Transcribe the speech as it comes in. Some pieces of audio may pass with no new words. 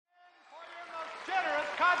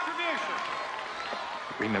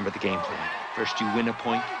Remember the game plan. First you win a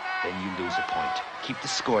point, then you lose a point. Keep the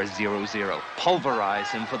score 0-0. Pulverize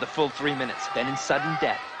him for the full 3 minutes. Then in sudden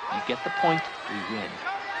death, you get the point, we win.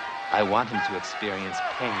 I want him to experience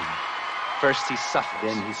pain. First he suffers.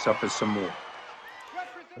 Then he suffers some more.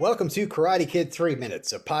 Welcome to Karate Kid 3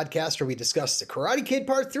 Minutes, a podcast where we discuss the Karate Kid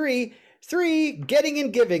Part 3, 3 getting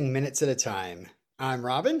and giving minutes at a time. I'm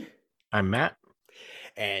Robin. I'm Matt.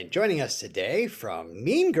 And joining us today from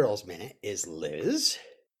Mean Girls Minute is Liz.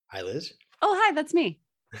 Hi, Liz. Oh, hi, that's me.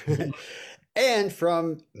 And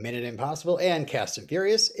from Minute Impossible and Cast and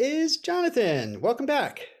Furious is Jonathan. Welcome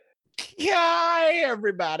back. Hi,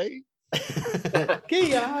 everybody. Hi,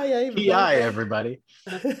 everybody.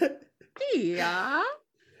 Yeah.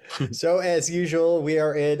 So, as usual, we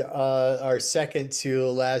are in our second to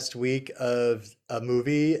last week of a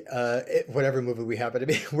movie, whatever movie we happen to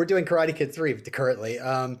be. We're doing Karate Kid 3 currently.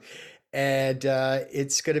 And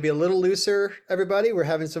it's going to be a little looser, everybody. We're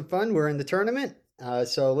having some fun. We're in the tournament.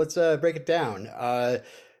 So let's break it down.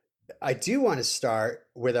 I do want to start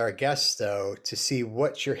with our guests, though, to see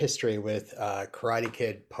what your history with Karate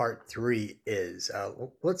Kid Part 3 is.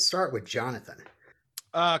 Let's start with Jonathan.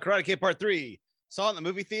 Karate Kid Part 3. Saw it in the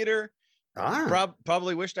movie theater.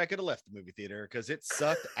 Probably wished I could have left the movie theater because it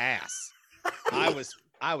sucked ass. I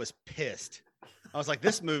was pissed. I was like,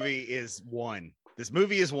 this movie is one. This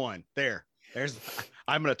movie is one. There's.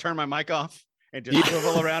 I'm gonna turn my mic off and just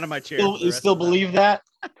swivel around in my chair. You still believe that?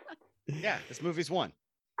 Yeah, this movie's one.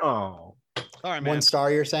 Oh, All right, man. 1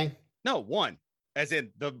 star, you're saying? No, one. As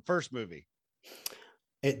in the first movie.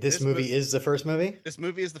 This movie is the first movie? This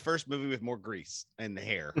movie is the first movie with more grease and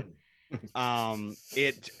hair. I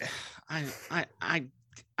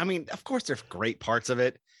mean, of course, there's great parts of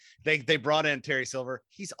it. They brought in Terry Silver.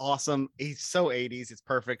 He's awesome. He's so 80s. It's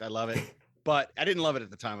perfect. I love it. But I didn't love it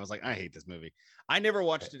at the time. I was like, I hate this movie. I never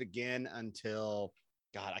watched it again until,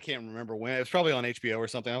 God, I can't remember when. It was probably on HBO or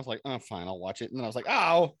something. I was like, oh, fine, I'll watch it. And then I was like,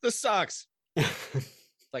 oh, this sucks.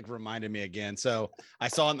 Like reminded me again. So I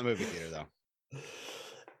saw it in the movie theater though.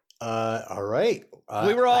 All right.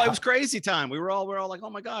 We were all, it was crazy time. We were all like, oh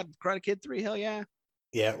my God, Karate Kid 3, hell yeah.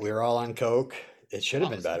 Yeah, we were all on coke. It should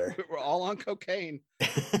have been better. We were all on cocaine.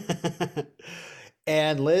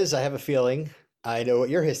 And Liz, I have a feeling I know what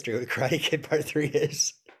your history with Karate Kid Part 3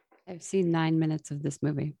 is. I've seen 9 minutes of this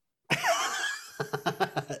movie.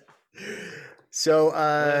 So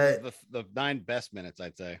the 9 best minutes,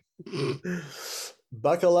 I'd say.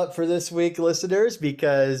 Buckle up for this week, listeners,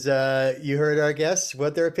 because you heard our guests,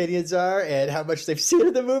 what their opinions are and how much they've seen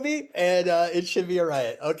of the movie, and it should be a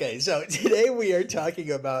riot. Okay, so today we are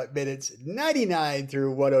talking about minutes 99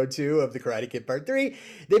 through 102 of the Karate Kid Part 3.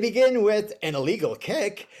 They begin with an illegal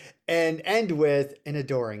kick and end with an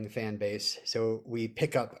adoring fan base. So we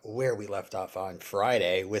pick up where we left off on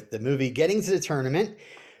Friday with the movie getting to the tournament,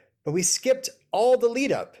 but we skipped all the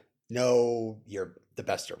lead up. No, you're the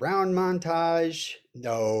best around montage,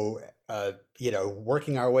 no,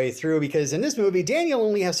 working our way through, because in this movie, Daniel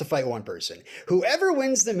only has to fight one person. Whoever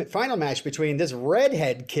wins the final match between this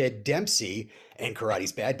redhead kid, Dempsey, and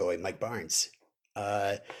karate's bad boy, Mike Barnes.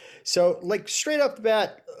 So like straight up the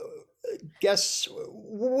bat, guess,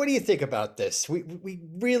 what do you think about this? We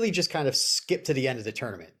really just kind of skipped to the end of the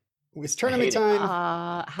tournament. It's tournament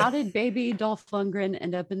time. How did baby Dolph Lundgren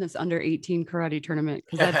end up in this under 18 karate tournament?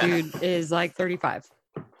 Because that dude is like 35.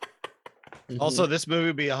 Also, this movie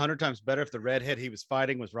would be 100 times better if the redhead he was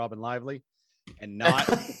fighting was Robin Lively and not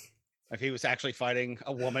if he was actually fighting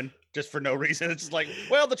a woman just for no reason. It's just like,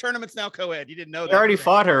 well, the tournament's now co-ed. You didn't know that. I already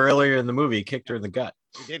fought her earlier in the movie, kicked her in the gut.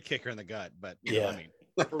 He did kick her in the gut, but you know, I mean,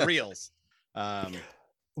 for reals.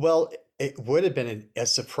 Well, it would have been a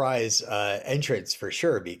surprise entrance for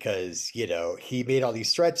sure, because, he made all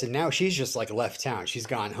these threats and now she's just like left town. She's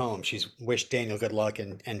gone home. She's wished Daniel good luck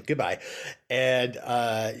and goodbye. And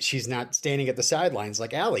she's not standing at the sidelines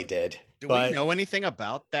like Allie did. Do we know anything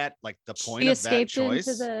about that? Like the point of that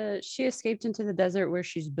choice? She escaped into the desert where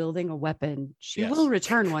she's building a weapon. She Yes. will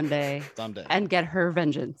return one day Someday. and get her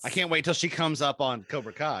vengeance. I can't wait till she comes up on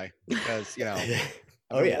Cobra Kai because,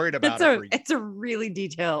 I'm yeah. worried about It's a really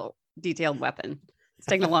detailed weapon. It's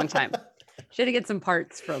taking a long time. She had to get some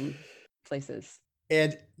parts from places.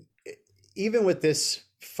 And even with this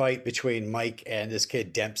fight between Mike and this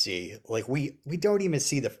kid Dempsey, like we don't even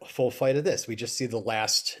see the full fight of this. We just see the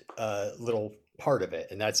last little part of it,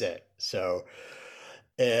 and that's it. So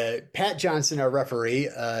Pat Johnson, our referee,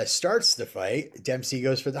 starts the fight. Dempsey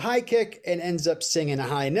goes for the high kick and ends up singing a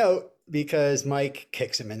high note because Mike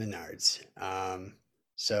kicks him in the nards.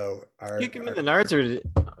 Kick him in the nards, or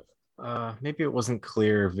maybe it wasn't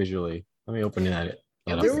clear visually. Let me open it.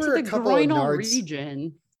 You It know? There was were to a the couple of groinal nards-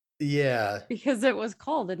 region Yeah. because it was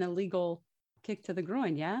called an illegal kick to the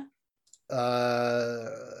groin. Yeah.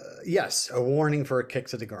 Yes, a warning for a kick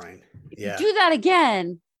to the groin. If you Yeah. do that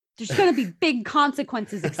again, there's going to be big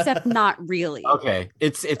consequences, except not really. Okay,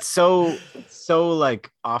 it's so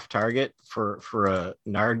like off target for a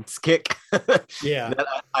Nard's kick. Yeah. that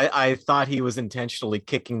I thought he was intentionally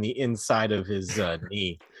kicking the inside of his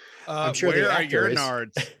knee. I'm sure the where are actor your is.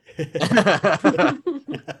 nards?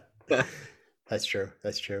 That's true.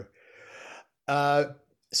 That's true.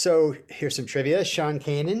 So here's some trivia. Sean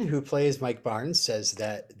Kanan, who plays Mike Barnes, says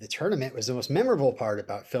that the tournament was the most memorable part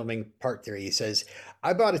about filming part 3. He says,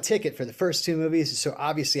 I bought a ticket for the first 2 movies, so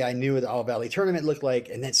obviously I knew what the All Valley tournament looked like,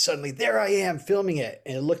 and then suddenly there I am filming it,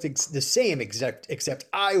 and it looked the same except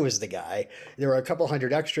I was the guy. There were a couple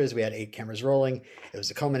hundred extras. We had 8 cameras rolling. It was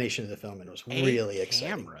the culmination of the film, and it was really exciting.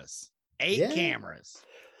 Cameras. 8 Yeah. cameras.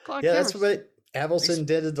 Yeah, that's what Avildsen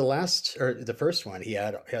did at the first one. He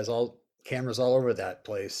has all cameras all over that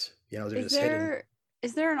place. You know, they're Is just hidden.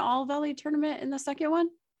 there an All Valley tournament in the second one?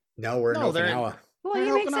 No, we're No, in they're in- Okinawa. Well, They're he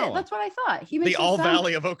in makes Okinawa. it. That's what I thought. He makes The it All sound,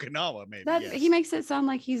 Valley of Okinawa, maybe. That yes. he makes it sound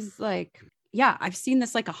like he's like, yeah, I've seen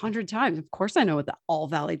this like 100 times. Of course, I know what the All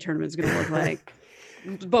Valley tournament is going to look like.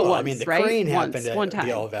 But Well, once, I mean, the right? crane Once, happened one at time.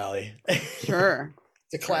 the All Valley. Sure.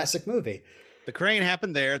 It's a classic movie. The crane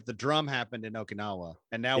happened there. The drum happened in Okinawa.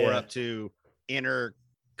 And now we're Yeah. up to inner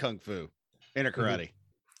kung fu, inner karate.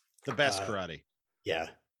 The best karate Yeah,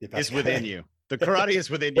 is within you. The karate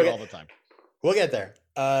is within you all the time. We'll get there.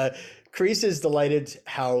 Kreese is delighted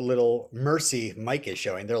how little mercy Mike is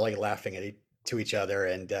showing. They're like laughing to each other,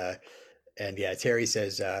 and yeah, Terry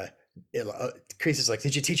says, Kreese is like,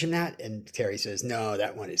 "Did you teach him that?" And Terry says, "No,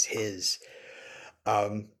 that one is his."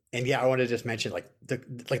 And yeah, I want to just mention like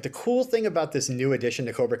the cool thing about this new addition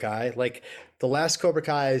to Cobra Kai, like the last Cobra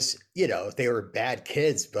Kai's, you know, they were bad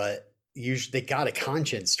kids, but usually they got a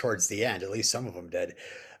conscience towards the end. At least some of them did.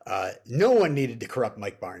 No one needed to corrupt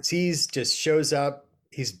Mike Barnes. He's just shows up.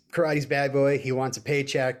 He's karate's bad boy. He wants a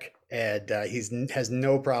paycheck, and has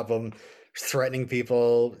no problem threatening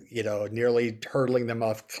people. You know, nearly hurtling them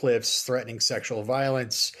off cliffs, threatening sexual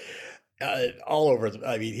violence, all over.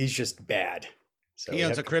 I mean, he's just bad. So He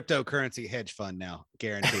owns a cryptocurrency hedge fund now,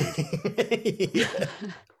 guaranteed.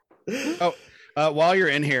 While you're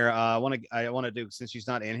in here, I want to do, since she's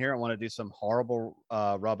not in here, I want to do some horrible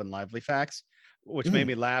Robin Lively facts, which made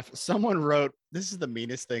me laugh. Someone wrote, this is the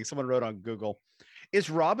meanest thing. Someone wrote on Google, is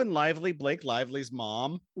Robin Lively Blake Lively's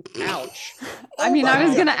mom? Ouch. I mean, I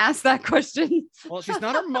was going to ask that question. Well, she's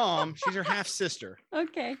not her mom. She's her half sister.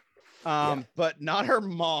 Okay. But not her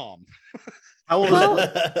mom. How old Well- is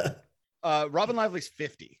it? Robin Lively's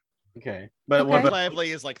 50. Okay, but Okay. what Blake about?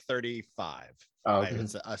 Lively is like 35. Oh, I okay.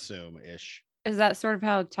 would assume ish. Is that sort of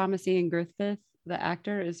how Thomas Ian Griffith, the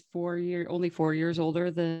actor, is only 4 years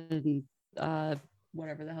older than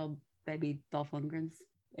whatever the hell baby Dolph Lundgren's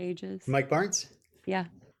age is? Mike Barnes? Yeah.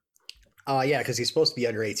 Yeah, because he's supposed to be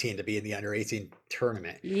under 18 to be in the under 18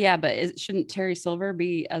 tournament. Yeah, but shouldn't Terry Silver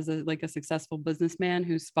be as a successful businessman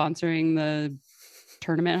who's sponsoring the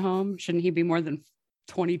tournament home? Shouldn't he be more than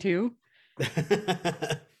 22?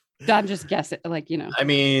 I'm just guessing, I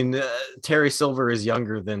mean, Terry Silver is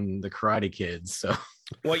younger than the Karate Kids, so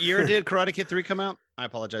What year did Karate Kid 3 come out? I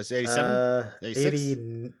apologize. 87?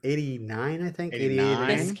 86? 89, I think. 89?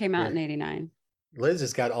 88. This came out in 89. Liz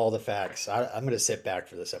has got all the facts. I'm going to sit back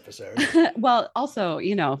for this episode. Well, also,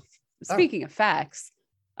 speaking of facts,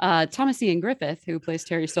 Thomas Ian Griffith, who plays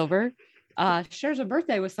Terry Silver, shares a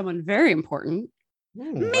birthday with someone very important. Ooh, I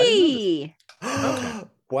didn't know Me. this.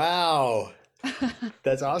 Wow.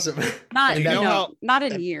 That's awesome. Not, Do you know how- not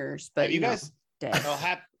in years, but Have you guys day.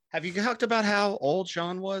 have you talked about how old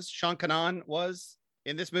Sean Kanan was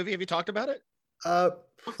in this movie? Have you talked about it?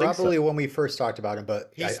 Probably when we first talked about him,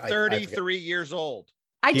 but He's I 33 years old.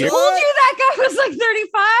 I Yeah. told you that guy was like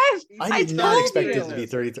 35. I did not told expect you. it to be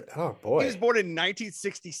 33. Oh He boy. was born in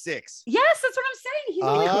 1966. Yes, that's what I'm saying. He's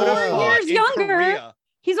only Oh. 4 years In younger. Korea.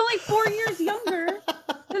 He's only 4 years younger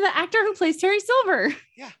than the actor who plays Terry Silver.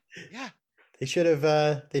 Yeah. They should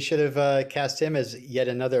have cast him as yet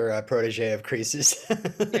another protege of Kreese's.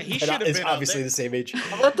 Yeah, he But should have is been out obviously there. the same age.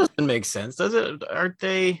 well, that doesn't make sense, does it? Aren't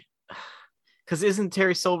they? Because isn't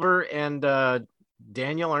Terry Silver and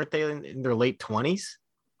Daniel, aren't they in their late 20s?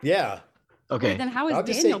 Yeah. Okay, Then how is I'll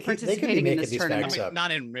just Daniel say they could be participating in making this these tournament? facts up.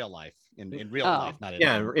 Not in real life. In real Oh. life, not in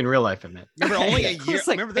yeah, in real life, I meant. Remember, only a I was year. like,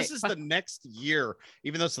 Remember, this wait, is what? the next year.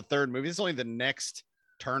 Even though it's the third movie, this is only the next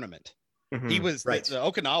tournament. He Mhm. was Right. the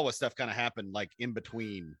Okinawa stuff kind of happened like in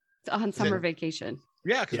between. On summer vacation.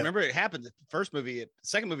 Yeah, because Yep. remember it happened. The first movie,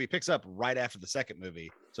 second movie picks up right after the second movie,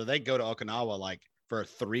 so they go to Okinawa like for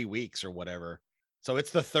 3 weeks or whatever. So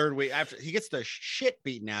it's the third week after he gets the shit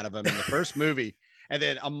beaten out of him in the first movie, and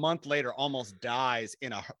then a month later almost dies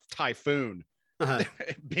in a typhoon,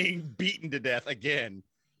 being beaten to death again.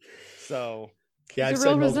 So yeah, He's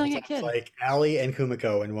I've a real said multiple resilient times, kid. like Ali and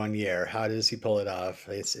Kumiko in 1 year. How does he pull it off?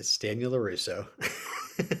 It's Daniel LaRusso.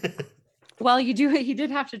 Well, he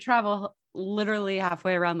did have to travel literally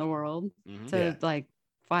halfway around the world to Yeah. like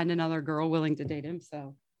find another girl willing to date him.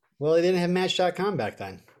 So Well, they didn't have Match.com back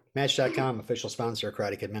then. Match.com, official sponsor of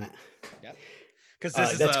Karate Kid Minute. Yep. Because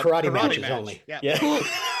this is That's a karate matches match. only. Yeah. Cool.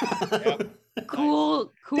 Yep.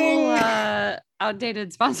 cool,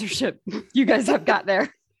 outdated sponsorship you guys have got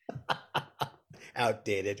there.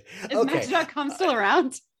 Outdated. Is Okay. Match.com still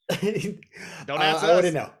around? Don't ask I us.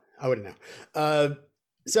 wouldn't know.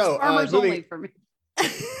 So Farmers moving- only for me.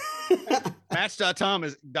 Match.com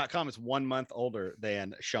is 1 month older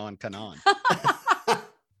than Sean Kanan.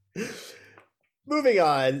 Moving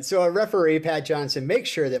on. So a referee, Pat Johnson, makes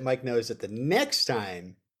sure that Mike knows that the next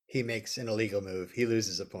time he makes an illegal move, he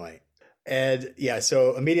loses a point. And yeah,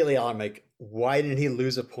 so immediately I'm like, why didn't he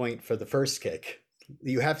lose a point for the first kick?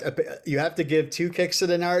 You have to give 2 kicks to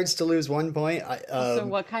the Nards to lose 1 point. So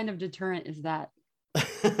what kind of deterrent is that?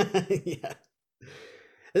 Yeah.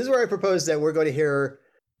 This is where I propose that we're going to hear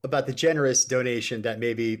about the generous donation that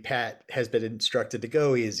maybe Pat has been instructed to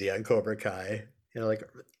go easy on Cobra Kai. You know, like,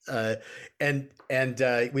 and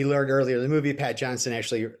we learned earlier in the movie, Pat Johnson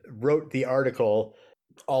actually wrote the article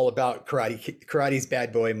all about karate's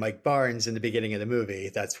bad boy Mike Barnes in the beginning of the movie.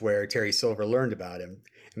 That's where Terry Silver learned about him.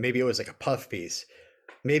 Maybe it was like a puff piece.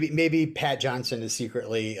 Maybe Pat Johnson is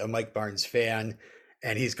secretly a Mike Barnes fan,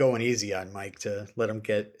 and he's going easy on Mike to let him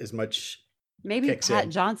get as much. Maybe Kicks Pat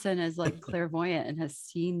in. Johnson is like clairvoyant and has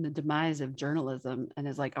seen the demise of journalism and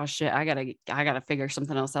is like, oh shit, I gotta figure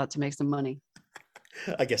something else out to make some money.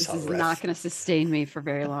 I guess This I'll is ref. not going to sustain me for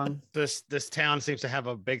very long. This town seems to have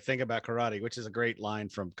a big thing about karate, which is a great line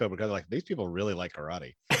from Cobra Kai. Like, these people really like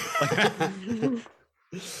karate.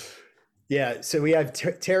 Yeah, so we have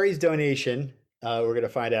Terry's donation. We're going to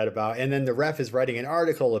find out about, and then the ref is writing an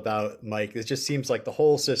article about Mike. It just seems like the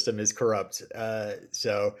whole system is corrupt.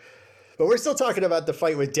 But we're still talking about the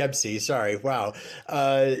fight with Dempsey. Sorry, wow.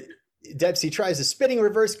 Dempsey tries a spinning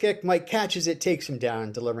reverse kick. Mike catches it, takes him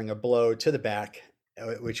down, delivering a blow to the back,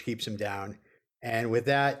 which keeps him down. And with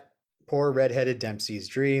that, poor redheaded Dempsey's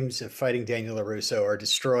dreams of fighting Daniel LaRusso are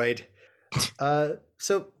destroyed.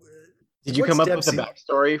 So. Did you What's come up Dempsey? with a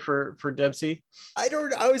backstory for Dempsey? I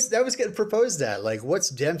was getting proposed that. Like, what's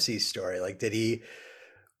Dempsey's story? Like,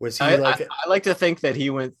 was he I like to think that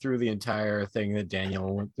he went through the entire thing that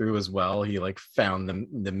Daniel went through as well. He like found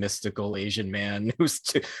the mystical Asian man who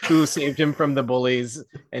saved him from the bullies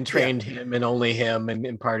and trained him and only him and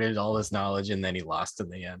imparted all his knowledge, and then he lost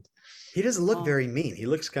in the end. He doesn't look very mean. He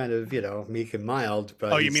looks kind of, meek and mild.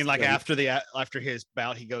 But Oh, you mean like after his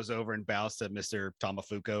bout, he goes over and bows to Mr.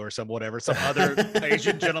 Tamafuko or some other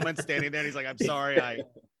Asian gentleman standing there, and he's like, "I'm sorry,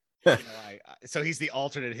 so he's the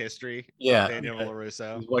alternate history. Yeah, of Daniel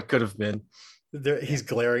LaRusso. What could have been. He's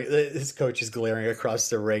glaring. His coach is glaring across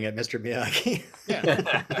the ring at Mr. Miyagi.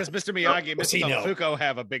 Yeah, because Mr. Miyagi and What's Mr. he know? Tamafuko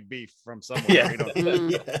have a big beef from somewhere. Yeah. We don't-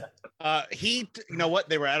 Mm. you know what?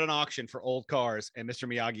 They were at an auction for old cars, and Mr.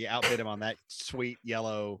 Miyagi outbid him on that sweet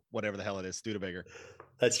yellow, whatever the hell it is, Studebaker.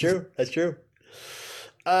 That's true. That's true.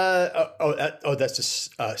 That's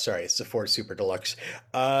just sorry, it's the Ford Super Deluxe.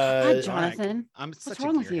 Hi, Jonathan. I'm What's such a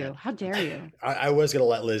wrong with gearhead. you? How dare you? I was gonna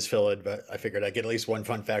let Liz fill in, but I figured I'd get at least one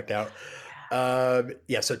fun fact out.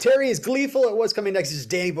 So Terry is gleeful at what's coming next. His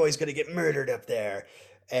Danny Boy's gonna get murdered up there,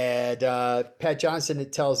 and Pat Johnson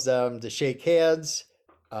tells them to shake hands.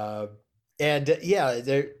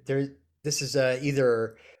 This is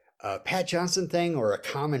either a Pat Johnson thing or a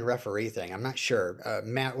common referee thing. I'm not sure.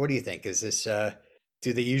 Matt, what do you think? Is this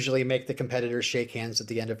do they usually make the competitors shake hands at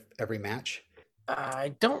the end of every match?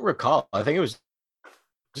 I don't recall. I think it was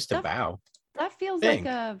just a bow. That feels Thing.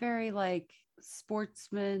 like a very like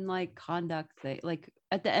sportsman like conduct thing. Like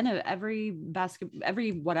at the end of every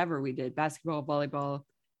whatever we did, basketball, volleyball,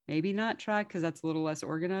 maybe not track because that's a little less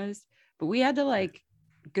organized, but we had to like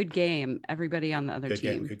good game, everybody on the other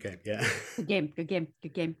team. Good game, yeah. Good game, good game,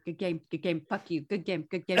 good game, good game, good game. Fuck you. Good game,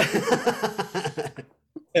 good game.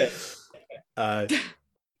 Have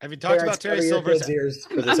you talked about Terry Silver's?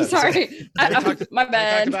 I'm sorry. My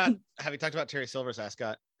bad. Have you talked about Terry Silver's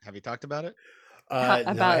ascot? Have you talked about it? No, I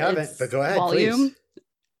haven't. its But go ahead, volume.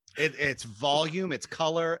 please. It's volume, it's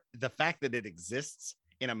color, the fact that it exists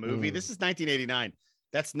in a movie. This is 1989.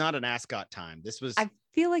 That's not an ascot time. This was. I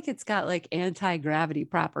feel like it's got like anti-gravity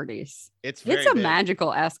properties. It's very It's a big.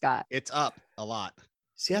 magical ascot. It's up a lot.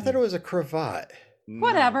 See, I thought it was a cravat. No.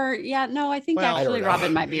 Whatever. Yeah, no, I think Well, I don't actually know.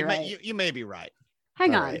 Robin might be You may- right. you may be right.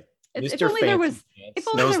 Hang All on. right. If Mr. only there was Fancy if Pants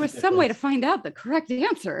only knows there the was some way to difference. find out the correct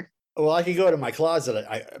answer. Well, I can go to my closet,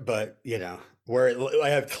 but where I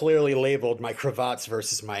have clearly labeled my cravats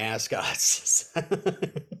versus my ascots. But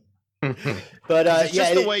It's yeah,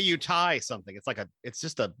 just the way you tie something. It's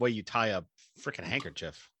just a way you tie a freaking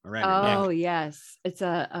handkerchief around your Oh neck. yes, it's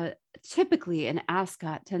a typically an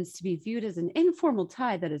ascot tends to be viewed as an informal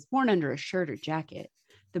tie that is worn under a shirt or jacket.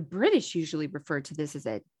 The British usually refer to this as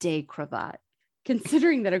a day cravat,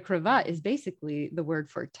 considering that a cravat is basically the word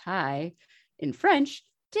for tie. In French,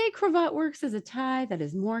 day cravat works as a tie that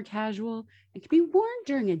is more casual and can be worn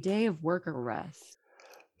during a day of work or rest.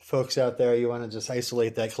 folks out there, you want to just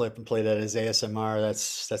isolate that clip and play that as ASMR.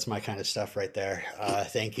 That's my kind of stuff right there.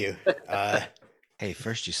 Thank you. Hey,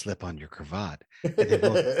 first you slip on your cravat,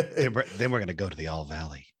 and then we're going to go to the All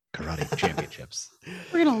Valley Karate Championships.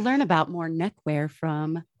 We're going to learn about more neckwear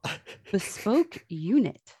from Bespoke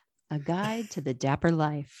Unit, a guide to the dapper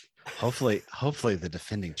life. Hopefully, the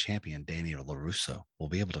defending champion Daniel LaRusso will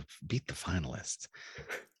be able to beat the finalists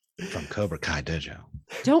from Cobra Kai Dojo.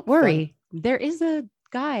 Don't worry, there is a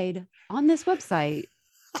guide on this website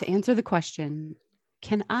to answer the question,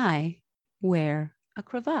 can I wear a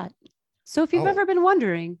cravat? So if you've Oh. ever been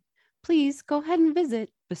wondering, please go ahead and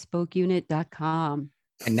visit bespokeunit.com.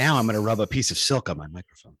 And now I'm going to rub a piece of silk on my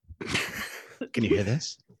microphone. Can you hear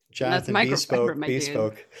this? Jonathan microfiber, my dude.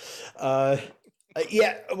 Bespoke.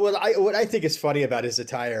 Yeah, what I think is funny about his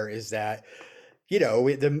attire is that,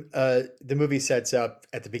 the movie sets up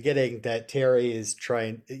at the beginning that Terry is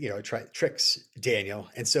tricks Daniel,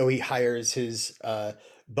 and so he hires his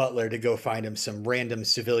butler to go find him some random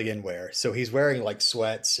civilian wear. So he's wearing like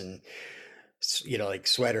sweats and like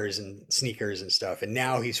sweaters and sneakers and stuff. And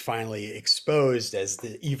now he's finally exposed as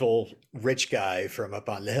the evil rich guy from up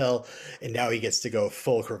on the hill. And now he gets to go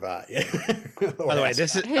full cravat. By the way,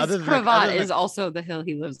 this is His cravat is also the hill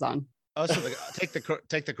he lives on. also take the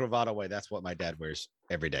cravat away. That's what my dad wears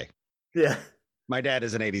every day. Yeah. My dad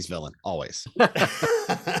is an 80s villain, always.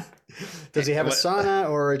 Does he have a sauna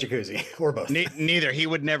or a jacuzzi or both? Neither. He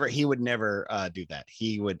would never do that.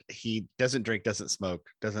 He doesn't drink, doesn't smoke,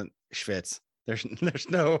 doesn't schwitz. There's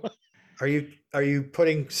no. Are you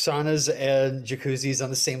putting saunas and jacuzzis on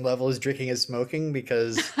the same level as drinking and smoking?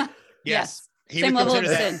 Because Yes. He Same would level of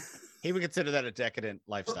consider sin. He would consider that a decadent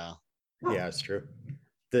lifestyle. yeah, it's true.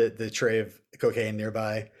 The tray of cocaine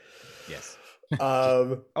nearby. Yes.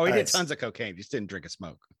 Oh, He did tons of cocaine, just didn't drink or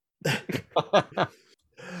smoke.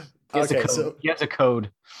 Okay, so he has a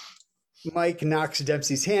code. Mike knocks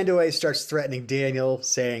Dempsey's hand away, starts threatening Daniel,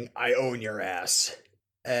 saying, "I own your ass."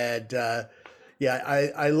 And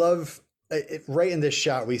I love it. Right in this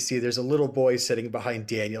shot, we see there's a little boy sitting behind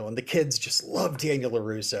Daniel, and the kids just love Daniel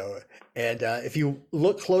LaRusso. And if you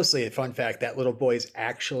look closely, a fun fact, that little boy is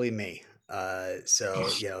actually me.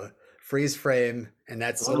 Freeze frame, and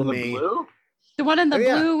that's little me. Blue? The one in the Oh,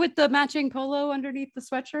 yeah. blue with the matching polo underneath the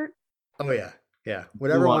sweatshirt. Oh yeah. Yeah,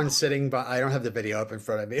 whatever one? one's sitting, but I don't have the video up in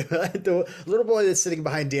front of me. The little boy that's sitting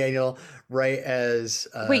behind Daniel, right as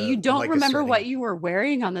Wait, you don't Mike is remember what starting- you were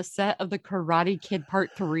wearing on the set of the Karate Kid Part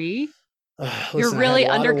 3? Listen, You're I had really a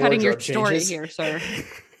lot of undercutting your wardrobe story changes. here, sir.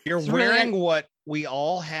 You're It's really- wearing what we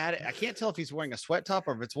all had. I can't tell if he's wearing a sweat top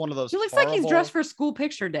or if it's one of those. He looks like he's horrible- dressed for school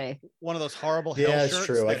picture day. one of those horrible hell Yeah, shirts. it's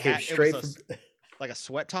true. I that came had- it straight was from. like a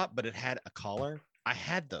sweat top, but it had a collar. I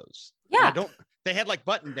had those. Yeah. They had like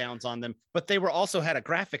button downs on them, but they were also had a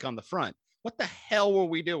graphic on the front. What the hell were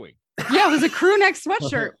we doing? Yeah, it was a crew neck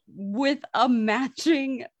sweatshirt with a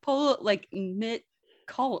matching polo, like knit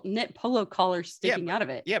polo collar sticking out of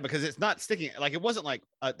it. Yeah, because it's not sticking. Like it wasn't like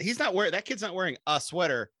he's not wearing that kid's not wearing a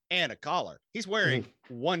sweater and a collar. He's wearing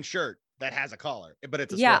one shirt that has a collar, but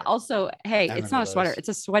it's a Yeah. sweater. Also, hey, I it's not a remember sweater; those. it's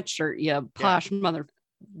a sweatshirt. You posh mother,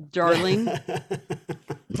 darling. What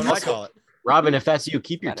do I call it? Robin, if that's you,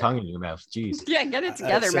 keep your Got it. tongue in your mouth. Jeez. Yeah, get it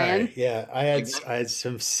together, Sorry. man. Yeah, I had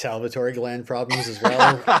some salivatory gland problems as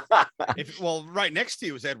well. Well, right next to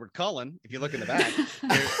you is Edward Cullen. If you look in the back,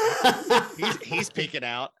 he's peeking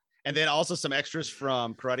out, and then also some extras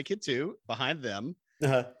from Karate Kid 2 behind them,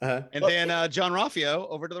 and then John Raffio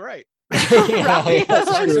over to the right. Raffio's that's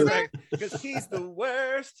over true. there. Because he's the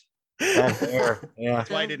worst. That's fair. Yeah. That's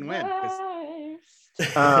why I didn't win. 'cause-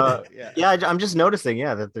 Yeah, I'm just noticing,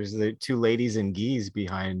 that there's the two ladies in geese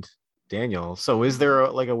behind Daniel. So is there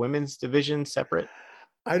like a women's division separate?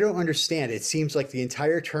 I don't understand. It seems like the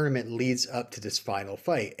entire tournament leads up to this final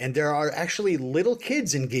fight, and there are actually little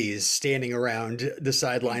kids in geese standing around the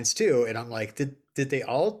sidelines too. And I'm like, did they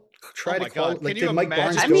all try Oh to my call? God. Like, Can you did Mike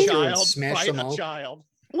Barnes imagine go a through and child smash fight them a all? child?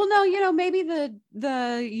 Well, no, maybe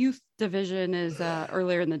the youth division is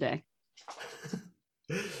earlier in the day.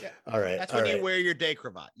 All right. That's all when you right. wear your day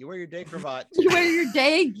cravat. You wear your day cravat You wear your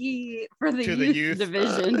day gi for the to youth, the youth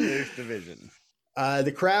division. youth division.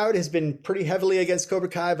 The crowd has been pretty heavily against Cobra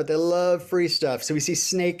Kai, but they love free stuff. So we see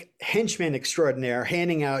Snake, henchman extraordinaire,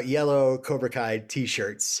 handing out yellow Cobra Kai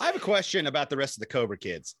t-shirts. I have a question about the rest of the Cobra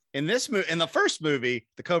Kids. In this movie, in the first movie,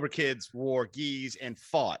 the Cobra Kids wore gis and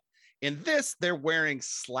fought. In this, they're wearing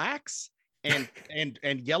slacks and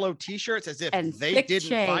yellow t-shirts as if And they thick didn't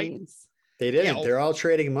fight. chains. They didn't. Yeah. They're all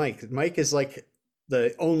trading Mike. Mike is like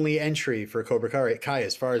the only entry for Cobra Kai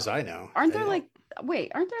as far as I know. Aren't I there know.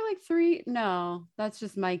 aren't there like three? No, that's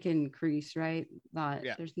just Mike and Kreese, right? Not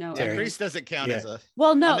Yeah. there's no. Terry. other- Kreese doesn't count Yeah. as a.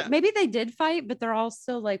 Well, no, know. maybe they did fight, but they're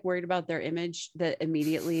also like worried about their image that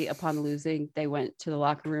immediately upon losing, they went to the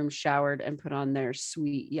locker room, showered, and put on their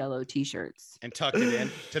sweet yellow t-shirts. And tucked it in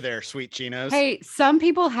to their sweet chinos. Hey, some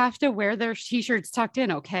people have to wear their t-shirts tucked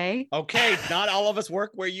in, okay? Okay, not all of us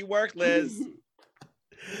work where you work, Liz.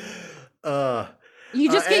 You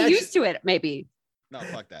just I get actually- used to it, maybe. No,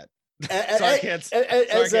 fuck that. Sorry, kids.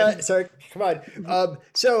 Sorry, Sorry, come on.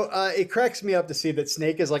 So it cracks me up to see that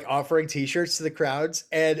Snake is like offering T-shirts to the crowds,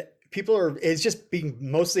 and is just being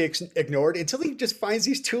mostly ignored until he just finds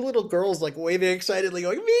these two little girls like waving excitedly,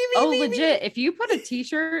 going, "Me, Oh, me, me." legit. If you put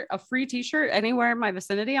a free t-shirt anywhere in my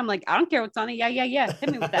vicinity, I'm like, I don't care what's on it. Yeah.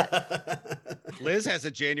 Hit me with that. Liz has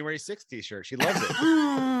a January 6th t-shirt. She loves it.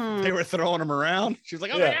 Mm. They were throwing them around. She's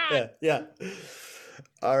like, oh my God. yeah.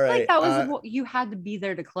 All right. Like that was you had to be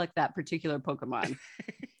there to collect that particular Pokemon.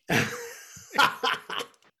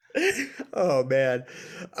 Oh man.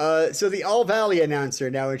 So the All Valley announcer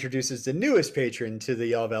now introduces the newest patron to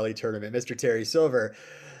the All Valley tournament, Mr. Terry Silver.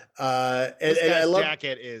 This And I guy's love,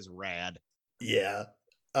 jacket is rad. yeah.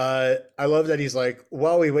 I love that he's like,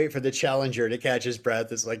 while we wait for the challenger to catch his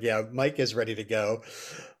breath, it's like, yeah, Mike is ready to go.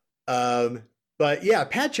 But yeah,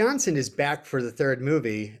 Pat Johnson is back for the third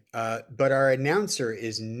movie, but our announcer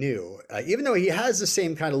is new. Even though he has the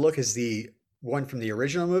same kind of look as the one from the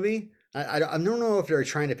original movie, I don't know if they're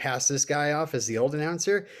trying to pass this guy off as the old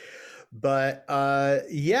announcer, but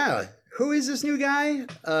yeah, who is this new guy?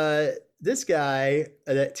 This guy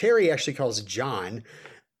that Terry actually calls John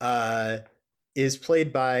is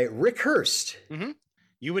played by Rick Hurst.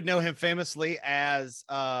 You would know him famously as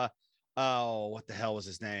what the hell was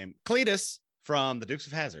his name? Cletus from the Dukes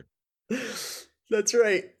of Hazzard. That's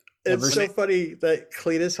right. It's so funny that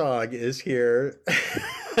Cletus Hogg is here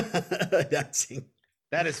announcing.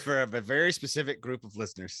 That is for a very specific group of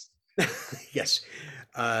listeners. Yes.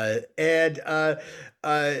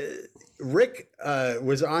 Rick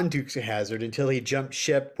was on Dukes of Hazzard until he jumped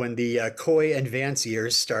ship when the Coy and Vance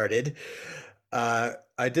years started. I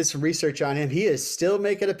did some research on him. He is still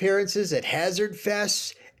making appearances at Hazard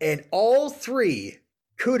Fest and all three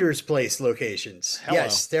Cooter's Place locations. Hello.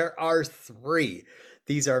 Yes, there are three.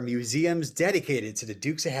 These are museums dedicated to the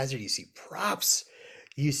Dukes of Hazzard. You see props,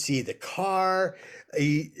 you see the car,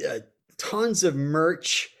 tons of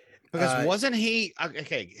merch. Because wasn't he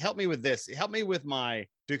okay? Help me with this. Help me with my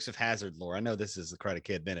Dukes of Hazzard lore. I know this is the Karate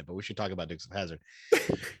Kid minute, but we should talk about Dukes of Hazzard.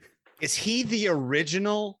 Is he the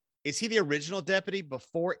original? Is he the original deputy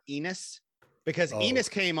before Enos? Because Enos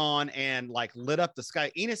came on and like lit up the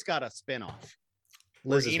sky. Enos got a spinoff.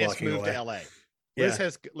 Liz is Enos walking moved away. to LA. Yeah.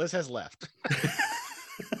 Liz has left.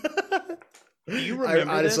 Do you remember?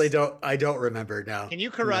 I honestly this? don't. I don't remember now. Can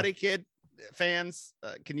you Karate Kid fans?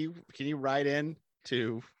 Can you write in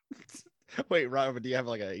to? Wait, Robert, do you have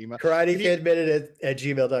like an email? Karate Kid minute at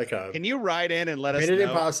gmail.com. Can you write in and let us Minute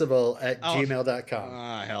know? Impossible at Oh.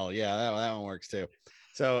 gmail.com. Hell yeah, that one works too.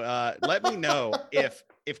 So let me know if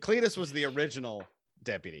Cletus was the original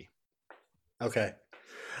deputy. Okay.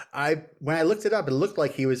 When I looked it up, it looked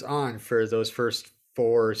like he was on for those first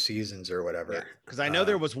 4 seasons or whatever. Because I know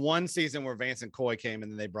there was one season where Vance and Coy came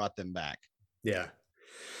and then they brought them back. Yeah.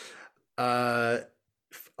 I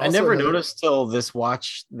Also never another- noticed till this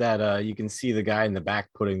watch that you can see the guy in the back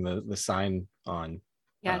putting the sign on.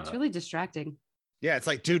 Yeah, it's really distracting. Yeah, it's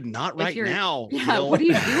like, dude, not If right you're- now. Yeah, Will. what are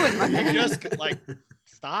you doing, my You man? just like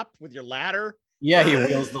stop with your ladder. Yeah, he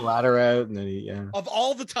wheels the ladder out and then yeah. Of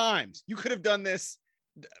all the times you could have done this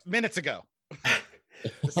minutes ago.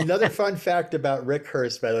 Another fun fact about Rick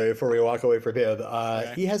Hurst, by the way, before we walk away from him,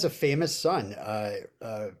 Okay. he has a famous son,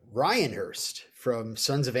 Ryan Hurst from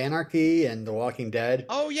Sons of Anarchy and The Walking Dead.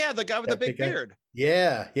 Oh yeah, the guy with the That big big guy? beard.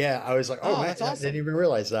 Yeah. I was like, oh, Oh, man, that's I awesome. didn't even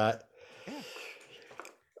realize that.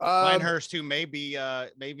 Yeah. Um, Hurst, who maybe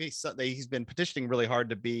he's been petitioning really hard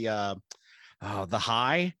to be the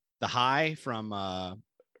high from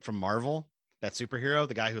Marvel, that superhero,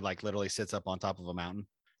 the guy who like literally sits up on top of a mountain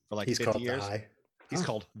for like he's 50 called years. The High. He's Oh.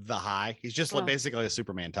 called the High. He's just Oh. basically a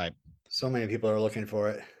Superman type, So many people are looking for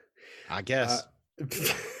it. I guess.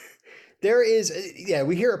 There is,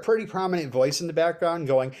 we hear a pretty prominent voice in the background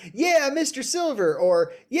going, "Yeah, Mr. Silver,"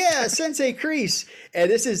 or "Yeah, Sensei Kreese."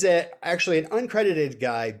 And this is actually an uncredited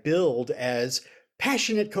guy billed as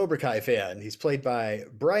passionate Cobra Kai fan. He's played by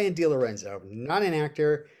Brian DiLorenzo, not an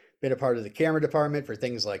actor, been a part of the camera department for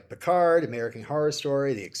things like Picard, American Horror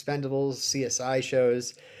Story, The Expendables, CSI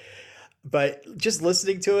shows. But just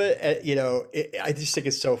listening to it, I just think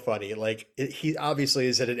it's so funny. Like he obviously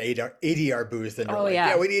is at an ADR booth, and they're Oh, like, yeah.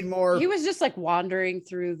 "Yeah, we need more." He was just like wandering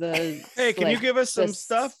through the. Hey, can you like, give us some the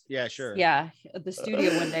stuff? Yeah, sure. Yeah, at the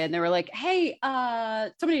studio one day, and they were like, "Hey,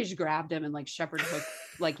 somebody just grabbed him and like shepherd hook,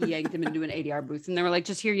 like yanked him into an ADR booth," and they were like,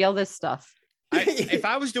 "Just here, yell this stuff." If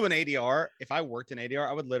I was doing ADR, if I worked in ADR,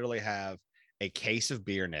 I would literally have a case of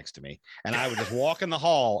beer next to me, and I would just walk in the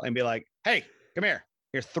hall and be like, "Hey, come here.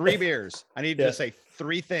 Here's 3 beers. I need you to say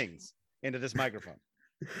 3 things into this microphone,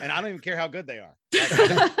 and I don't even care how good they are.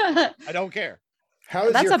 Like, I don't care." How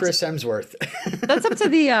is That's your up to- Chris Hemsworth? That's up to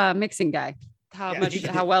the mixing guy. How Yeah, much, he-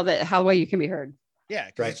 how well you can be heard. Yeah,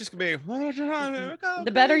 'cause Right. it's just gonna be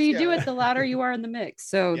The better you do it, the louder you are in the mix.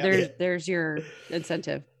 So Yeah. there's your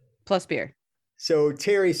incentive plus beer. So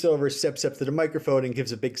Terry Silver steps up to the microphone and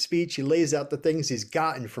gives a big speech. He lays out the things he's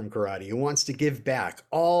gotten from karate. He wants to give back,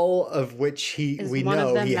 all of which Is we one know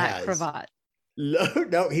of them he that has. cravat?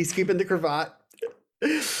 No, he's keeping the cravat.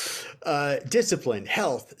 Discipline,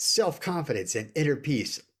 health, self-confidence, and inner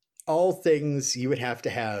peace. All things you would have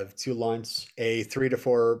to launch a 3 to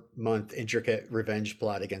 4 month intricate revenge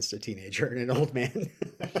plot against a teenager and an old man.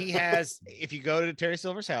 He has, if you go to Terry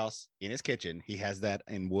Silver's house in his kitchen, he has that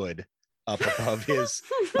in wood up above his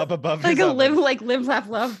Like his a oven. live, laugh,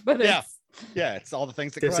 love, but Yeah. it's Yeah, it's all the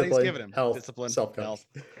things that karate's Discipline, given him. health, Discipline, self-confidence,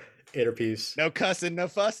 health. inner peace, No cussing, no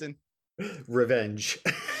fussing. revenge.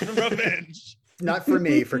 Revenge. Not for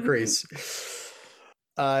me, for Kreese.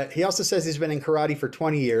 He also says he's been in karate for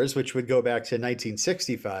 20 years, which would go back to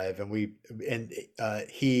 1965, and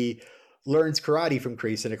he learns karate from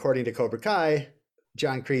Kreese. And according to Cobra Kai,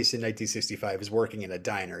 John Kreese in 1965 is working in a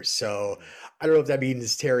diner. So I don't know if that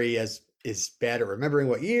means Terry is bad at remembering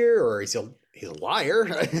what year, or he's a liar.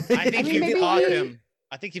 I think mean, you've maybe caught he- them.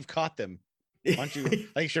 I think you've caught them. Why don't you? I think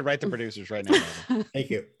you should write the producers right now.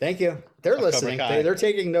 Thank you. They're Cobra listening. Kai. They're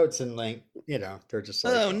taking notes, and they're just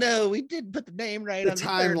like, Oh no, we did put the name right. the on the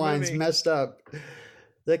third timeline's movie. messed up.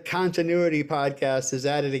 The continuity podcast is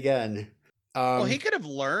at it again. Well, he could have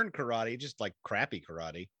learned karate, just like crappy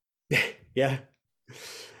karate. Yeah.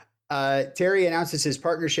 Terry announces his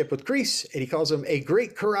partnership with Kreese, and he calls him a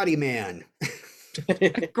great karate man.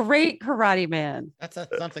 great karate man. That's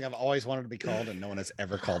something I've always wanted to be called, and no one has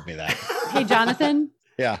ever called me that. Hey, Jonathan,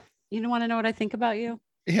 Yeah. you don't want to know what I think about you?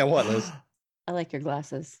 Yeah. What, Liz? I like your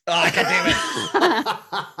glasses. Oh, God damn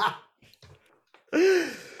it.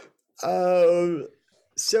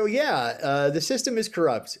 The system is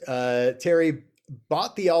corrupt. Terry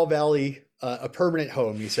bought the All Valley a permanent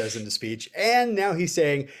home, he says in the speech, and now he's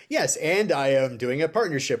saying, yes, and I am doing a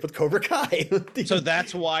partnership with Cobra Kai. So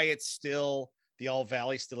that's why it's still the All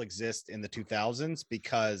Valley still exists in the 2000s,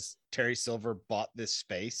 because Terry Silver bought this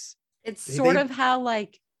space. It's They- sort of how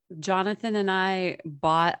like Jonathan and I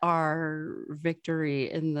bought our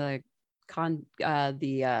victory in the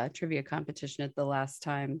trivia competition at the last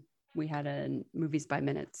time we had a movies by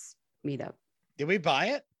minutes meetup. Did we buy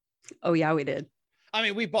it? Oh yeah, we did. I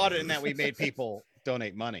mean, we bought it in that we made people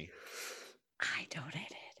donate money. I donated.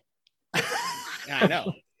 Yeah, I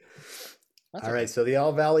know. That's All right, so the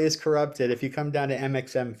All Valley is corrupted. If you come down to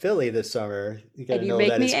MXM Philly this summer, you got to And you know make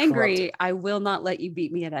that me it's angry, I will not let you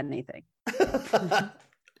beat me at anything. corrupt.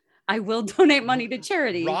 I will donate money to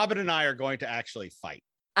charity Robin and I are going to actually fight.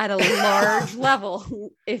 at a large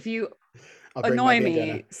level if you I'll bring my annoy me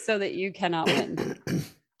bandana. so that you cannot win.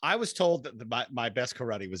 I was told that my best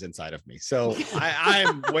karate was inside of me, so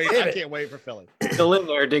I'm wait. I can't wait for Philly. Still in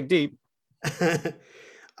there, dig deep.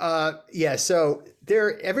 So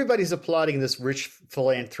everybody's applauding this rich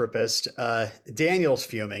philanthropist. Daniel's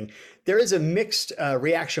fuming. There is a mixed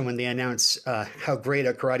reaction when they announce how great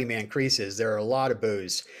a Karate Man Kreese is. There are a lot of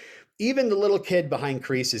boos. Even the little kid behind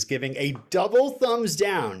Kreese is giving a double thumbs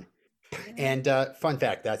down. And fun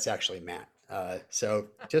fact, that's actually Matt. So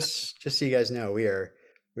just so you guys know, we are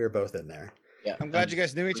both in there. Yeah, I'm glad you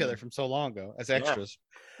guys knew each other from so long ago as extras.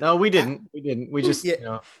 No, we didn't. We just, Yeah. we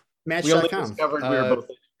only Match.com. discovered We were both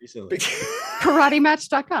in it recently.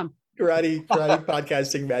 KarateMatch.com. karate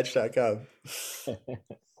podcasting match.com.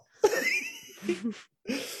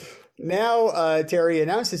 Now, Terry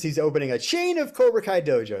announces he's opening a chain of Cobra Kai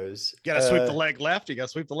dojos. You gotta sweep the leg left, you gotta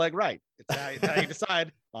sweep the leg right. It's how you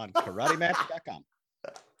decide on karatematch.com.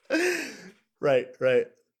 Right.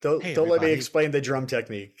 Don't Hey, let me everybody. explain the drum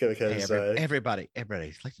technique because Hey, everybody, if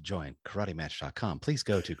you'd like to join karatematch.com, please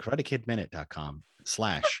go to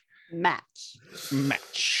karatekidminute.com/match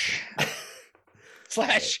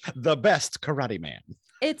 / the best karate man.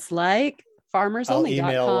 It's like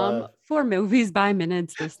farmersonly.com for movies by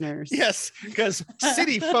minutes listeners. Yes, because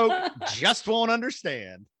city folk just won't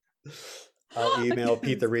understand. I'll email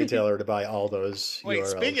Pete the retailer to buy all those Wait,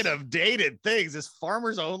 URLs. speaking of dated things, is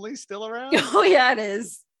Farmers Only still around? Oh yeah, it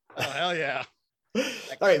is. Oh, hell yeah. All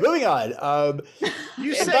right, moving on.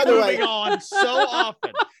 You And say by the way- moving on so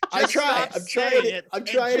often. I Just try. stop I'm trying saying it. it I'm and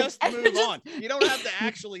trying to- just move on. You don't have to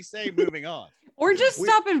actually say moving on. Or just We-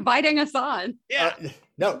 stop inviting us on. Yeah.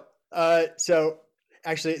 No. So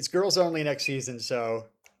actually, it's girls only next season. So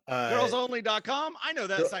Girlsonly.com. I know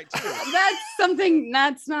that site too. That's something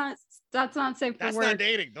that's not safe for That's work. not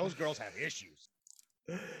dating. Those girls have issues.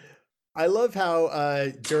 I love how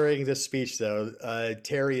during this speech, though,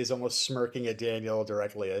 Terry is almost smirking at Daniel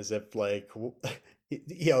directly, as if like,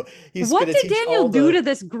 he's What gonna did teach Daniel all do the- to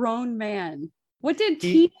this grown man? What did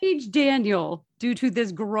He- teenage Daniel do to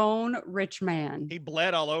this grown rich man? He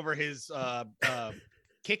bled all over his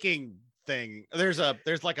kicking thing. There's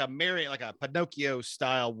like a Pinocchio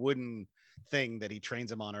style wooden thing that he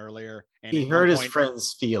trains him on earlier. And He at hurt one his point-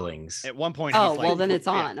 friend's feelings. At one point, Oh, he's well, like, then it's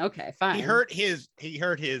yeah. on. Okay, fine. He hurt his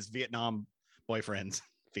Vietnam boyfriend's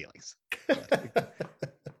feelings.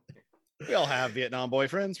 We all have Vietnam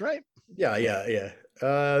boyfriends, right? Yeah.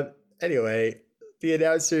 Anyway, the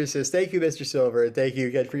announcer says, "Thank you, Mr. Silver, and thank you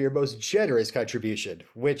again for your most generous contribution."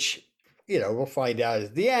 Which, we'll find out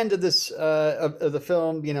at the end of this of the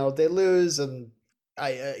film. They lose, and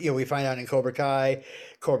we find out in Cobra Kai,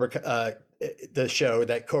 the show,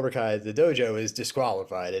 that Cobra Kai, the dojo, is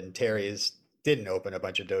disqualified, and Terry didn't open a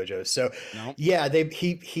bunch of dojos. So No. yeah,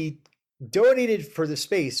 he donated for the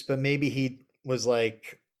space, but maybe he was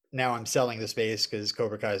like, now I'm selling the space because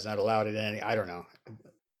Cobra Kai is not allowed in any. I don't know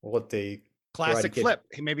what the Classic Karate Kid- flip.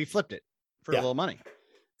 He maybe flipped it for Yeah. a little money.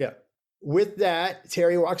 Yeah. With that,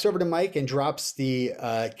 Terry walks over to Mike and drops the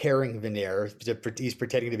caring veneer. He's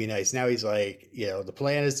pretending to be nice. Now he's like, the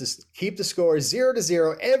plan is to keep the score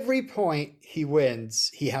 0-0. Every point he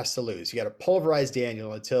wins, he has to lose. You got to pulverize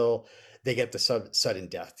Daniel until they get the sudden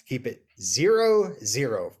death. Keep it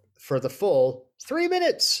 0-0 for the full 3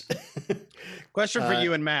 minutes. Question for Uh,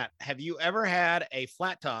 you and Matt. Have you ever had a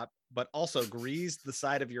flat top, but also greased the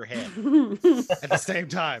side of your head at the same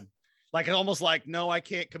time? Like, almost like, no, I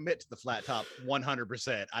can't commit to the flat top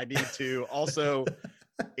 100%. I need to also,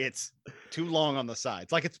 it's too long on the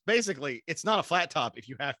sides. Like, it's not a flat top if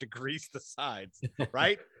you have to grease the sides,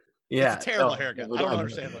 right? Yeah, It's a terrible no, haircut. we I don't don't-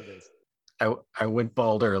 understand what it is. I went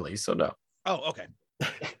bald early, so no. Oh, okay.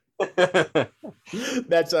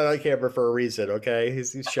 That's not on camera for a reason, okay?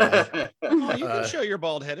 He's shy. Oh, you Uh, can show your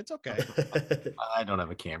bald head. It's okay. I don't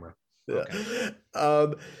have a camera. Yeah.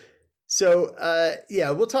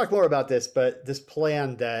 We'll talk more about this, but this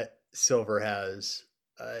plan that Silver has,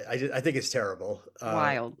 I think it's terrible.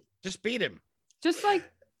 Wild. Just beat him. Just like,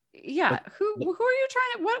 yeah. Who are you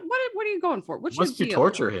trying to? What are you going for? What's Wants your to deal?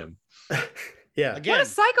 torture him. Yeah. Again. What a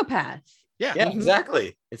psychopath! Yeah. Yeah,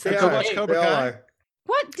 exactly. It's They like are. watch cocaine. Cobra They all Kai? are.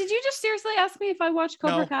 What did you just seriously ask me if I watched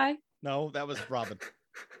Cobra No. Kai? No, that was Robin.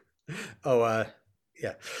 Oh,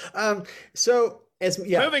 yeah.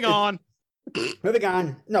 Moving on. Moving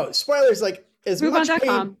on. No, spoilers, like, as much pain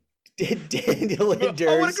MoveOn.com. did Daniel Oh, what a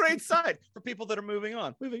endures. great site for people that are moving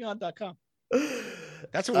on. MovingOn.com.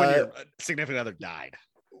 That's when your significant other died.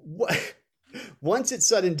 What? Once it's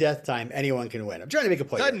sudden death time, anyone can win. I'm trying to make a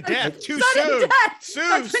point. Sudden here. death. Too Sudden soon. death! Soon.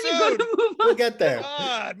 That's when you go Soon. to move on. We'll get there.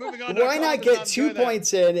 God, moving on. Why not get 2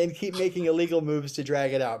 points in and keep making illegal moves to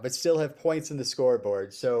drag it out, but still have points in the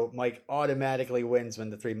scoreboard? So Mike automatically wins when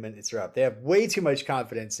the 3 minutes are up. They have way too much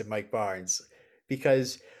confidence in Mike Barnes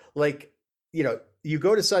because, you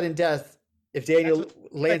go to sudden death. If Daniel That's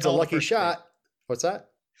what they lands a call the lucky first shot, what's that?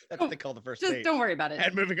 That's what they call the first Just stage. don't worry about it.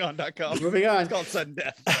 At MovingOn.com. Moving on. It's called sudden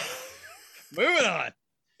death. Moving on.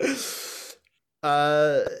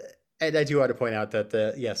 And I do want to point out that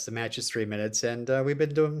the match is 3 minutes, and we've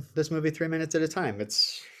been doing this movie 3 minutes at a time.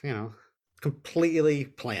 It's completely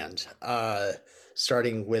planned.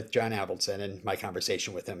 Starting with John Avildsen and my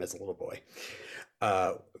conversation with him as a little boy,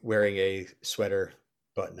 wearing a sweater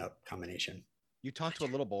button-up combination. You talked to a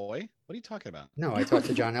little boy? What are you talking about? No, I talked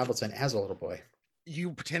to John Avildsen as a little boy.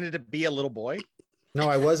 You pretended to be a little boy? No,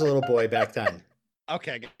 I was a little boy back then.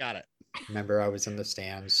 Okay, got it. Remember, I was in the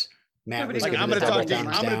stands. Matt Nobody was Like knows giving I'm the gonna double talk to you.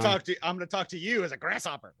 thumbs I'm gonna down. talk to. I'm gonna talk to you as a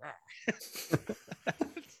grasshopper.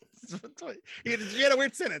 He had a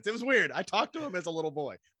weird sentence. It was weird. I talked to him as a little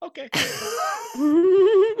boy. Okay.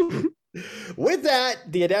 With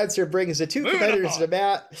that, the announcer brings the two Moving competitors on.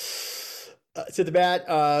 to the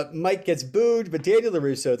mat. Mike gets booed, but Daniel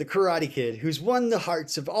LaRusso, the Karate Kid, who's won the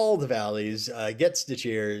hearts of all the valleys, gets the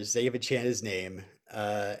cheers. They even chant his name,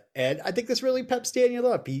 and I think this really peps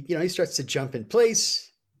Daniel up. He starts to jump in place.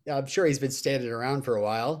 I'm sure he's been standing around for a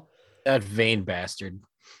while. That vain bastard.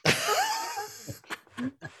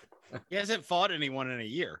 He hasn't fought anyone in a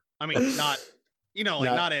year. I mean, not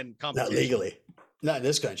not in competition. Not legally, not in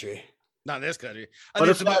this country. Not in this country. What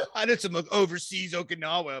if I did some overseas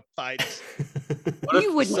Okinawa fights.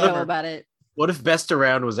 You wouldn't know about it. What if Best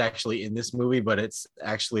Around was actually in this movie, but it's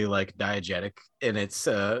actually like diegetic, and it's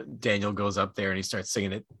Daniel goes up there and he starts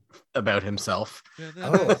singing it about himself.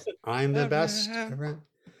 Oh, I'm the best around.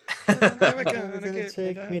 Never Never gonna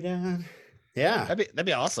take me down. Yeah, That'd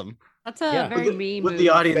be awesome. That's a Yeah. very mean With movie. the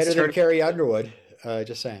audience better than turning- Carrie Underwood.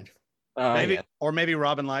 Just saying. Maybe, yeah. or maybe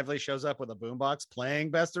Robin Lively shows up with a boombox playing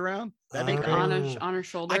Best Around. That'd be Like great. on her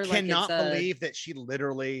shoulder. I like cannot it's a- believe that she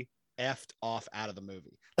literally effed off out of the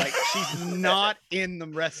movie. Like she's not in the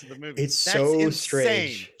rest of the movie. It's That's so insane.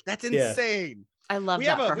 strange. That's Yeah. insane. I love We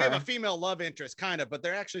that have for a her. female love interest, kind of, but they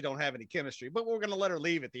actually don't have any chemistry. But we're gonna let her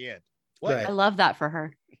leave at the end. What Right. I love that for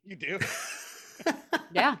her. you do?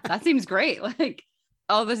 Yeah, that seems great. Like,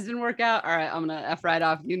 oh, this didn't work out. All right, I'm gonna f right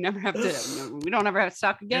off. You never have to. We don't ever have to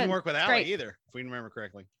talk again. Didn't work with It's Allie great. either, if we remember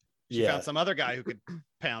correctly. She Yeah. found some other guy who could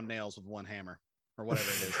pound nails with one hammer or whatever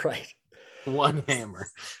it is. Right. One hammer.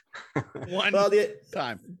 One Well, the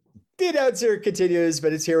time. announcer continues,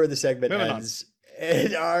 but it's here where the segment Moving on. ends.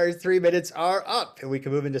 And our 3 minutes are up, and we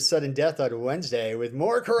can move into sudden death on Wednesday with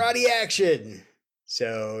more karate action.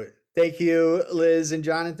 So thank you, Liz and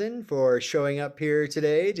Jonathan, for showing up here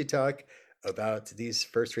today to talk about these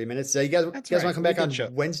first 3 minutes. You guys, That's you guys right. want to come We back did on show.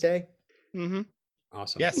 Wednesday? Mm-hmm.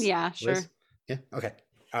 Awesome. Yes. Yeah, sure. Liz? Yeah. Okay.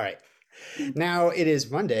 All right. Now it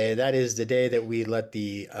is Monday. That is the day that we let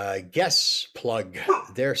the guests plug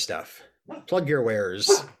their stuff. Plug your wares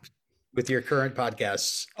with your current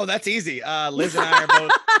podcasts. Oh, that's easy. Liz and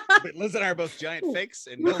I are both giant fakes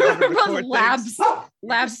and no longer record labs, things.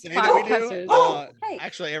 labs Say that we do. podcasters. Hey.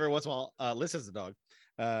 Actually, every once in a while, Liz has a dog.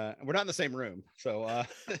 We're not in the same room, so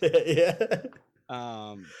Yeah.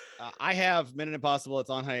 I have Minute Impossible. It's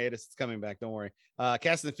on hiatus. It's coming back. Don't worry.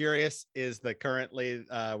 Cast and the Furious is currently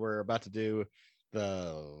we're about to do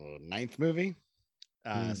the 9th movie,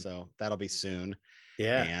 so that'll be soon.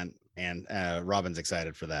 Yeah. And Robin's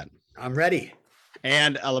excited for that. I'm ready.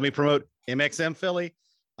 And let me promote MXM Philly.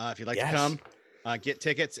 If you'd like Yes. to come, get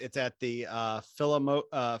tickets. It's at the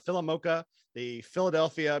Philomoka, the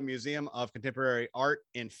Philadelphia Museum of Contemporary Art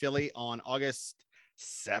in Philly on August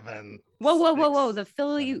 7th. Whoa. The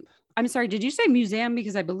Philly. I'm sorry. Did you say museum?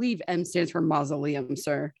 Because I believe M stands for mausoleum,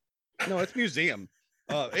 sir. No, it's museum.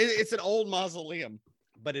 It's an old mausoleum,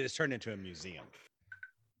 but it is turned into a museum.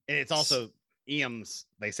 And it's also EMs.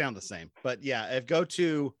 They sound the same. But yeah, go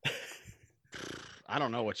to I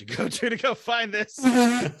don't know what you go to go find this.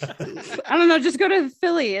 I don't know. Just go to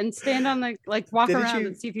Philly and stand on the walk Didn't around you-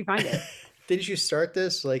 and see if you find it. Didn't you start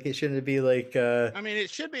this? Like, it shouldn't be like, I mean, it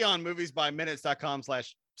should be on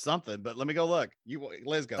moviesbyminutes.com/something, but let me go look.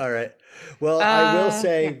 Liz, go. all right. Well, I will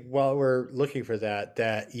say yeah. while we're looking for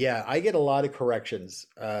that, yeah, I get a lot of corrections.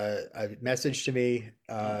 A message to me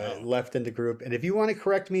left in the group. And if you want to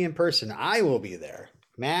correct me in person, I will be there.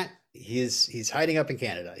 Matt, he's hiding up in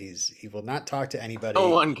Canada. He will not talk to anybody. No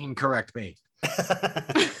one can correct me.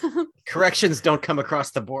 Corrections don't come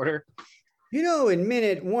across the border. In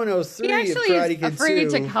minute 103 He of actually Karate is Kid afraid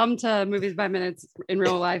 2, to come to Movies by Minutes in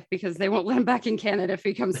real life because they won't let him back in Canada if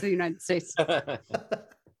he comes to the United States. I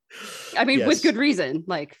mean, with Yes. good reason.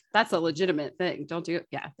 Like, that's a legitimate thing. Don't do it.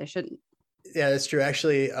 Yeah, they shouldn't. Yeah, that's true.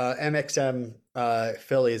 Actually, MXM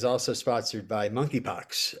Philly is also sponsored by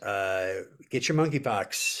Monkeypox. Get your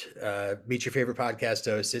Monkeypox. Meet your favorite podcast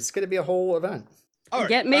host. It's going to be a whole event. All right,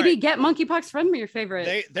 Get all right. Get Monkeypox from your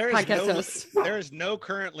favorite. There is no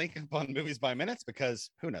current link upon Movies by Minutes because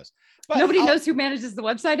who knows? But Nobody I'll- knows who manages the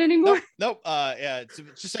website anymore. Nope. Yeah.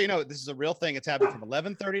 Just so you know, this is a real thing. It's happening from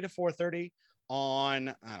 11:30 to 4:30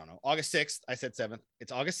 on August 6th. I said 7th.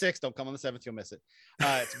 It's August 6th. Don't come on the 7th. You'll miss it.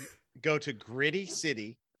 Go to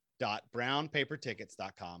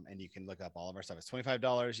grittycity.brownpapertickets.com and you can look up all of our stuff. It's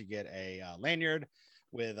 $25. You get a lanyard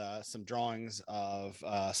with some drawings of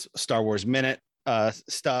Star Wars Minute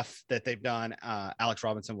stuff that they've done. Alex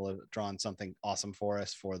Robinson will have drawn something awesome for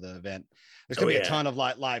us for the event. There's gonna be a ton of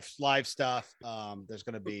live stuff. There's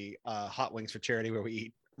gonna be hot wings for charity where we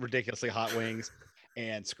eat ridiculously hot wings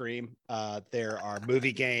and Scream. There are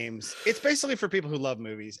movie games. It's basically for people who love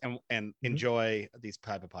movies and enjoy these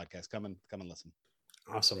type of podcasts. Come and listen.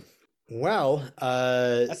 Awesome. Well,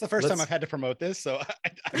 that's the first time I've had to promote this, so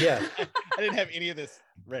I didn't have any of this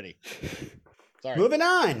ready. Sorry. Moving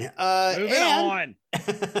on. Moving on.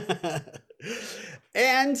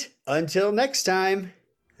 And until next time,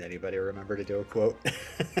 does anybody remember to do a quote?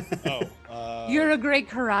 You're a great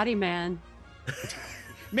karate man.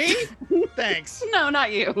 Me? Thanks. No,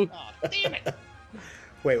 not you. Oh, damn it.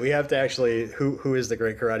 Wait, we have to actually. Who is the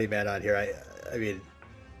great karate man on here? I mean.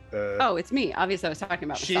 It's me. Obviously, I was talking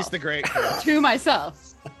about She's myself. the great to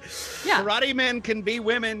myself. Yeah. Karate men can be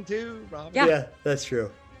women too, Rob. Yeah, that's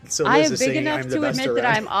true. So I Liz am is big singing, enough "I'm the to best admit that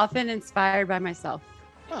around." I'm often inspired by myself.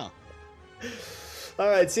 Oh. All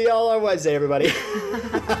right, see y'all on Wednesday, everybody.